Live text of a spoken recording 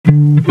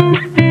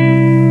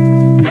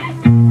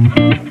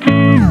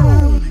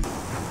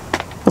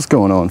What's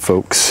going on,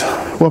 folks?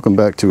 Welcome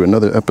back to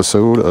another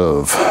episode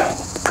of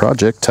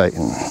Project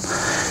Titan.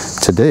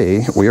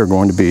 Today we are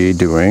going to be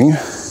doing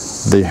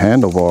the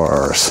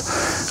handlebars.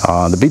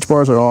 The beach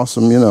bars are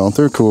awesome, you know,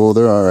 they're cool,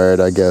 they're alright,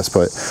 I guess,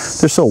 but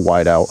they're so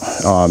wide out.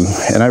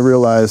 And I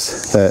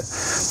realized that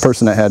the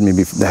person that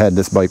had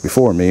this bike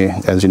before me,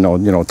 as you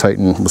know,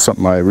 Titan was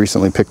something I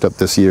recently picked up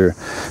this year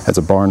as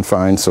a barn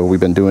find. So we've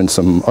been doing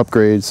some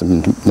upgrades,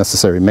 some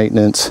necessary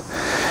maintenance,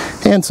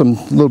 and some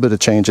little bit of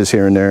changes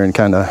here and there, and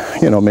kind of,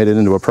 you know, made it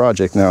into a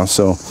project now.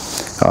 So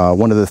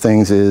one of the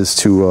things is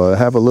to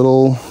have a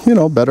little, you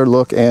know, better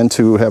look and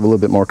to have a little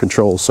bit more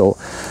control. So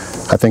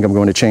I think I'm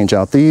going to change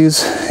out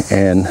these,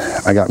 and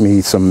I got me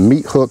some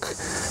meat hook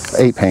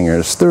 8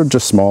 hangers. They're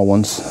just small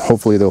ones.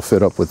 Hopefully they'll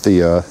fit up with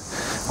the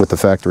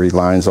factory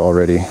lines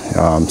already.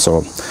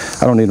 So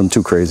I don't need them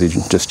too crazy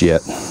just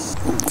yet.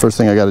 First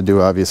thing I got to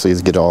do obviously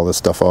is get all this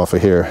stuff off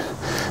of here.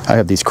 I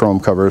have these chrome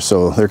covers,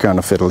 so they're kind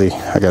of fiddly.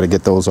 I got to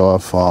get those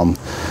off,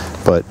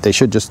 but they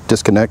should just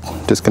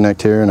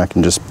disconnect here, and I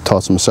can just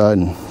toss them aside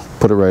and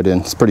put it right in.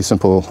 It's a pretty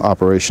simple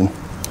operation.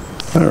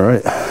 All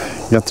right,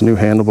 got the new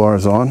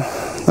handlebars on.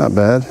 Not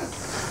bad.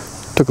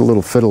 Took a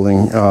little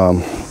fiddling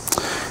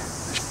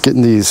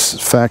getting these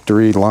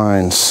factory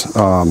lines.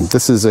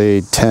 This is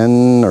a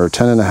 10 or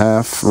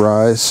 10.5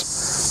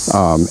 rise,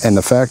 and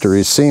the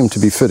factories seem to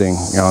be fitting.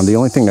 The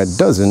only thing that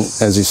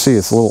doesn't, as you see,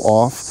 it's a little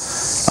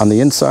off. On the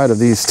inside of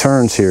these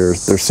turns here,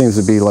 there seems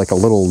to be like a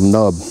little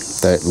nub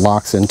that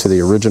locks into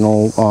the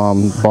original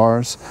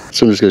bars.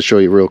 So I'm just going to show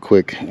you real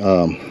quick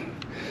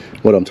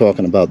what I'm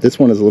talking about. This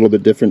one is a little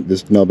bit different.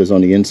 This nub is on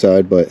the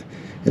inside, but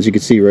as you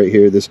can see right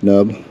here, this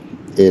nub,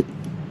 it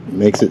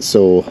makes it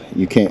so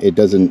it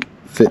doesn't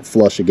fit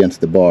flush against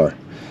the bar,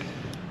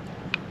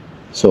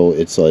 so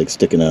it's like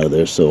sticking out of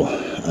there. So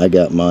I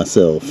got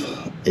myself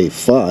a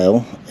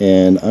file,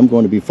 and I'm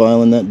going to be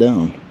filing that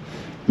down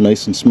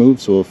nice and smooth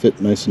so it'll fit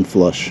nice and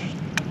flush.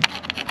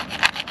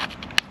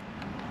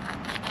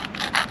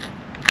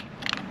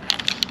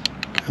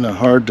 Kind of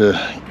hard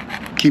to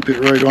keep it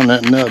right on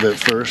that nub at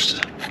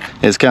first.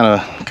 It's kind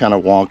of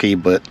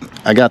wonky, but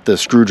I got the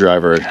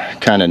screwdriver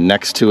kind of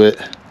next to it.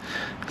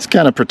 It's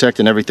kind of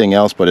protecting everything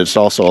else, but it's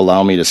also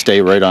allowing me to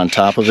stay right on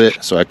top of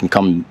it, so I can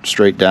come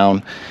straight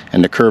down,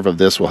 and the curve of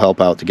this will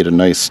help out to get a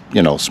nice,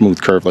 you know, smooth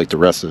curve like the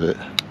rest of it.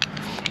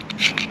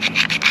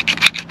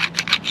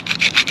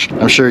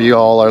 I'm sure you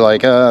all are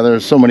like,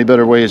 there's so many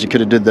better ways you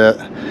could have did that.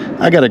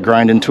 I got a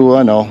grinding tool,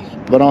 I know,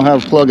 but I don't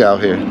have a plug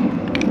out here.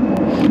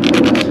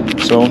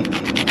 So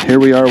here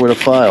we are with a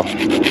file,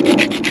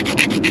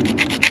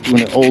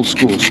 doing it old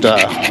school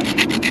style.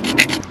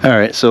 All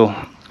right, so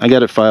I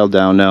got it filed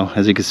down now.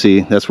 As you can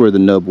see, that's where the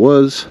nub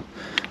was,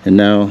 and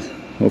now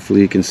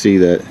hopefully you can see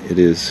that it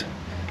is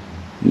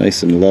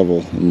nice and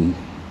level and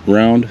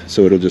round,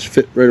 so it'll just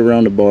fit right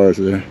around the bars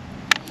there.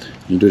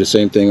 And do the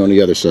same thing on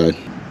the other side.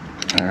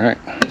 All right,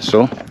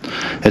 so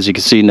as you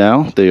can see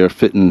now, they are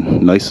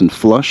fitting nice and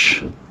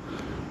flush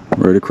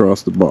right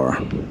across the bar.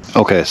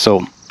 Okay,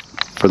 so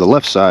for the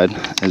left side,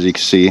 as you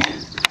can see,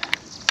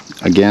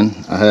 again,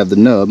 I have the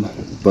nub,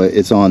 but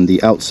it's on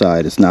the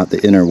outside, it's not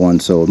the inner one,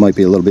 so it might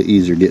be a little bit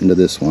easier getting to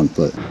this one.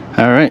 But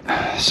all right,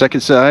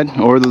 second side,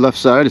 or the left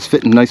side, is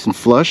fitting nice and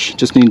flush.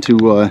 Just need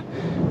to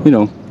you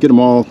know, get them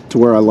all to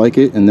where I like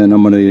it, and then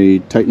I'm going to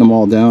tighten them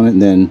all down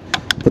and then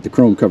put the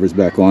chrome covers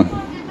back on.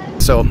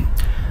 So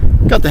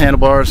got the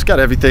handlebars, got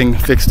everything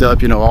fixed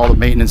up, you know, all the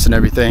maintenance and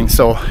everything.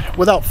 So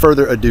without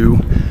further ado,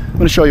 I'm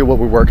going to show you what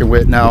we're working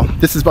with now.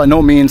 This is by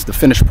no means the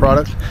finished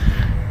product.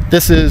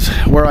 This is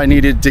where I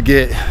needed to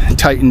get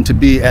Titan to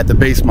be at the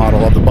base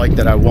model of the bike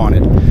that I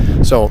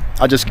wanted. So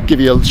I'll just give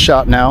you a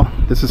shot now.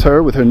 This is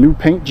her with her new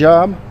paint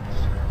job.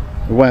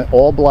 It went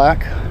all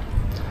black.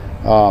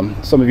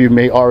 Some of you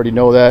may already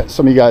know that.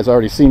 Some of you guys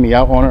already seen me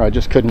out on her. I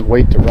just couldn't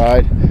wait to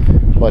ride.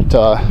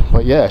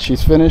 But yeah,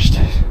 she's finished.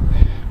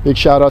 Big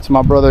shout out to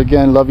my brother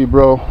again. Love you,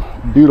 bro.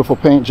 Beautiful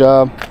paint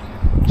job.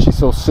 She's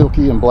so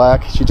silky and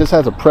black. She just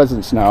has a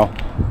presence now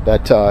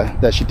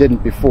that she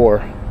didn't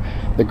before.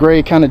 The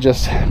gray kind of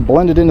just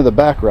blended into the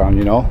background,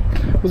 you know.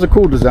 It was a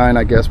cool design,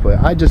 I guess,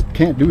 but I just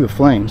can't do the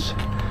flames.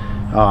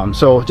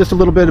 So just a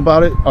little bit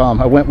about it.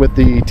 I went with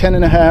the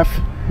 10.5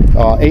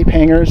 8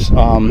 hangers.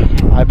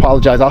 I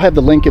apologize, I'll have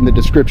the link in the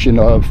description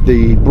of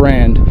the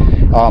brand,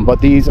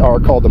 but these are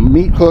called the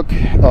meat hook.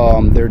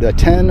 They're the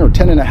 10 or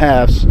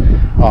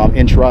 10.5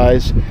 inch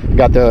rise.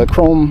 Got the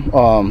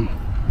chrome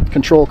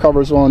control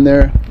covers on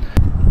there.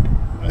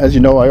 As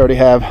you know, I already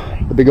have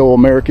the big old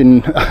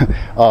American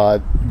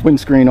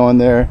windscreen on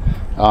there.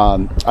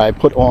 I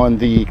put on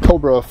the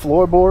Cobra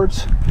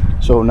floorboards,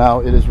 so now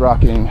it is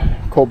rocking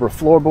Cobra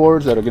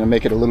floorboards that are going to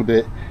make it a little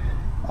bit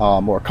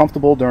more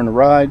comfortable during the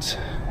rides.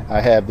 I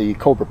have the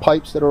Cobra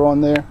pipes that are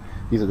on there.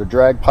 These are the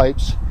drag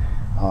pipes.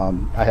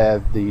 I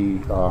have the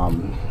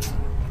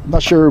I'm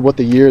not sure what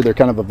the year, they're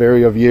kind of a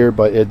vary of year,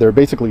 but they're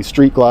basically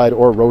Street Glide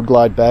or Road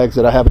Glide bags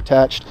that I have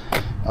attached.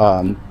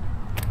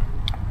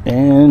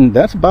 And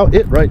that's about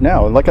it right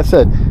now. And like I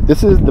said,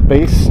 this is the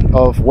base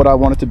of what I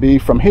want it to be.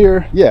 From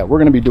here, yeah, we're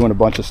going to be doing a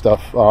bunch of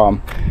stuff.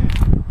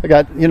 I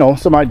got, you know,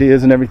 some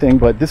ideas and everything,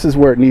 but this is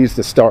where it needs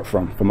to start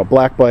from a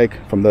black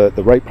bike, from the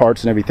right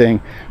parts and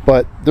everything.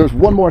 But there's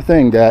one more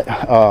thing that,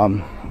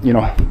 you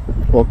know,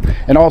 well,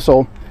 and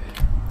also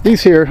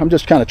these here, I'm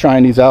just kind of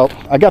trying these out.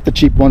 I got the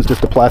cheap ones,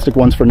 just the plastic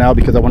ones for now,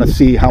 because I want to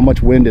see how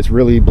much wind it's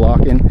really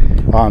blocking.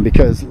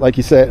 Because like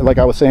you said, like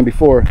I was saying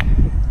before,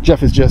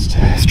 Jeff is just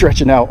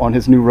stretching out on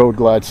his new road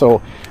glide,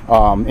 so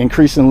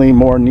increasingly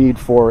more need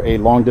for a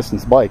long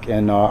distance bike,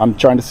 and I'm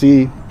trying to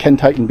see, can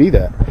Titan be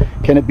that?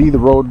 Can it be the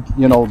road,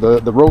 you know,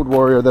 the road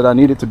warrior that I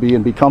need it to be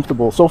and be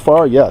comfortable? So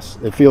far, yes,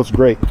 it feels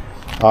great,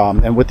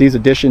 and with these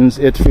additions,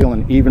 it's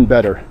feeling even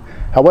better.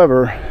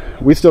 However,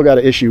 we still got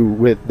an issue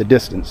with the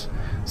distance,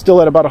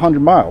 still at about 100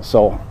 miles,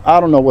 so I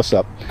don't know what's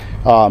up.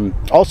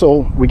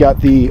 Also, we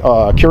got the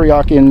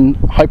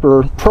Kuryakin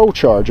Hyper Pro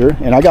charger,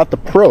 and I got the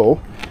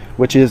Pro,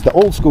 which is the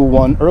old school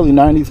one, early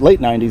 90s, late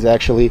 90s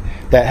actually,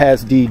 that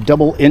has the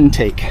double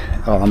intake.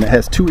 It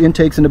has 2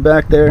 intakes in the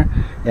back there,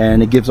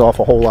 and it gives off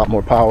a whole lot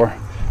more power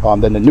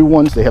than the new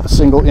ones. They have a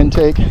single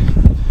intake.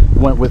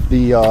 Went with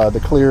the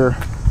clear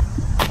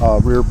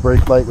rear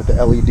brake light with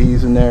the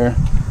LEDs in there.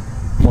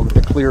 Went with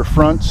the clear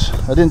fronts.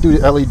 I didn't do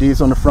the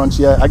LEDs on the fronts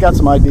yet. I got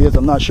some ideas.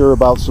 I'm not sure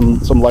about some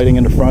lighting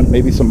in the front,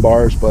 maybe some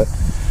bars, but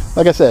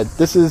like I said,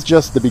 this is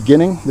just the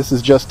beginning. This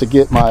is just to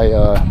get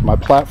my my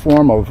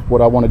platform of what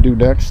I want to do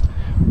next.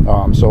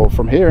 So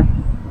from here,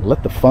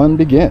 let the fun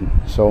begin.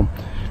 So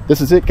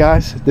this is it,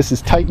 guys. This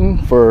is Titan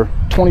for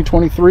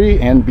 2023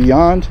 and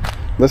beyond.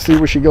 Let's see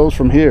where she goes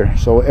from here.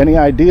 So any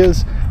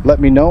ideas, let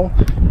me know.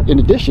 In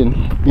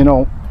addition, you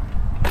know,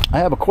 I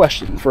have a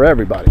question for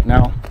everybody.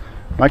 Now,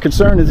 my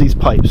concern is these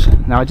pipes.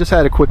 Now, I just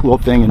had a quick little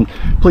thing, and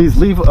please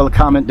leave a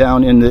comment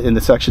down in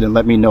the section and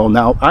let me know.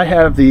 Now, I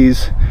have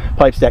these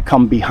pipes that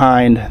come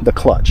behind the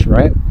clutch,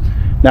 right?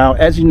 Now,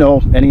 as you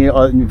know, any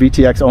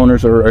VTX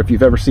owners, or if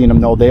you've ever seen them,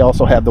 know they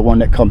also have the one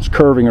that comes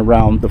curving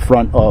around the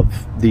front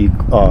of the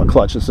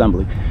clutch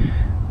assembly.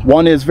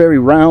 One is very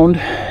round,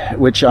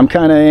 which I'm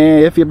kind of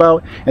iffy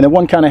about, and then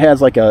one kind of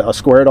has like a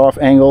squared off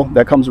angle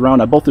that comes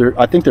around.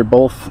 I think they're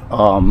both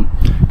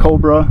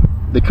Cobra.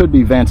 They could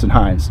be Vance and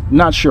Hines,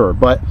 not sure,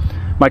 but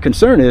my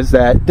concern is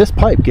that this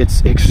pipe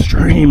gets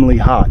extremely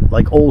hot,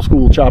 like old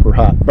school chopper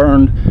hot.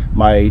 Burned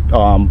my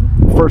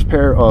first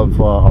pair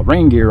of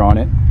rain gear on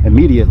it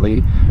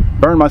immediately,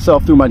 burned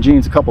myself through my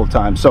jeans a couple of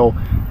times. So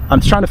I'm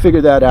trying to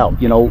figure that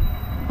out, you know.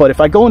 But if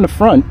I go in the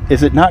front,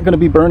 is it not going to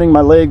be burning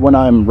my leg when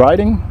I'm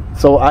riding?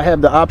 So I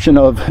have the option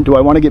of, do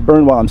I want to get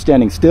burned while I'm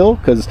standing still?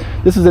 Because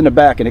this is in the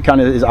back and it kind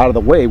of is out of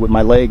the way with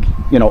my leg,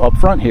 you know, up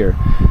front here.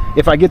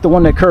 If I get the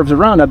one that curves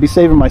around, I'd be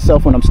saving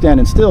myself when I'm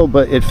standing still,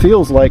 but it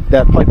feels like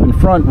that pipe in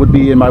front would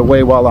be in my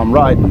way while I'm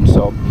riding.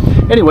 So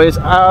anyways,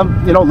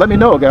 you know, let me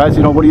know, guys,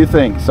 you know, what do you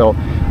think? So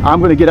I'm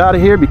going to get out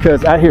of here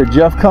because I hear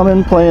Jeff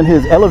coming, playing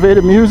his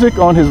elevated music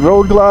on his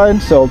road glide.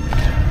 So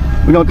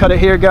we're going to cut it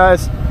here,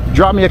 guys.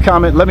 Drop me a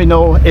comment, let me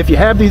know if you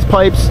have these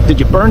pipes. Did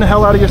you burn the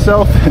hell out of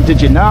yourself?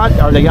 Did you not?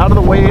 Are they out of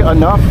the way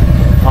enough?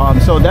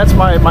 So that's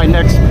my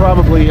next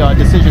probably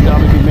decision that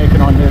I'm going to be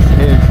making on this,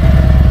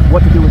 is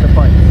what to do with the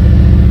pipes.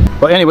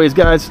 But anyways,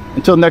 guys,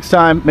 until next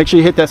time, make sure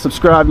you hit that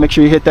subscribe, make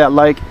sure you hit that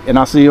like, and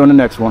I'll see you on the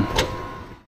next one.